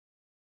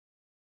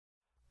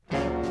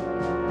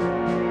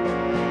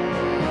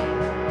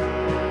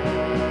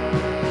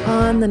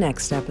On the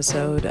next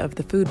episode of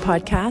the Food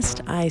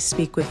Podcast, I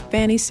speak with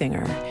Fanny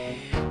Singer,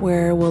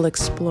 where we'll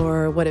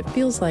explore what it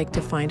feels like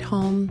to find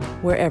home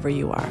wherever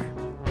you are.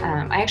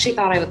 I actually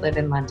thought I would live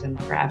in London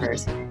forever.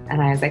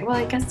 And I was like, well,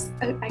 I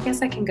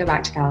guess I can go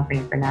back to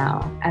California for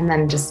now. And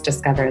then just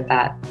discovered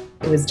that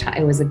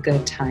it was a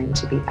good time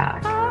to be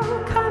back.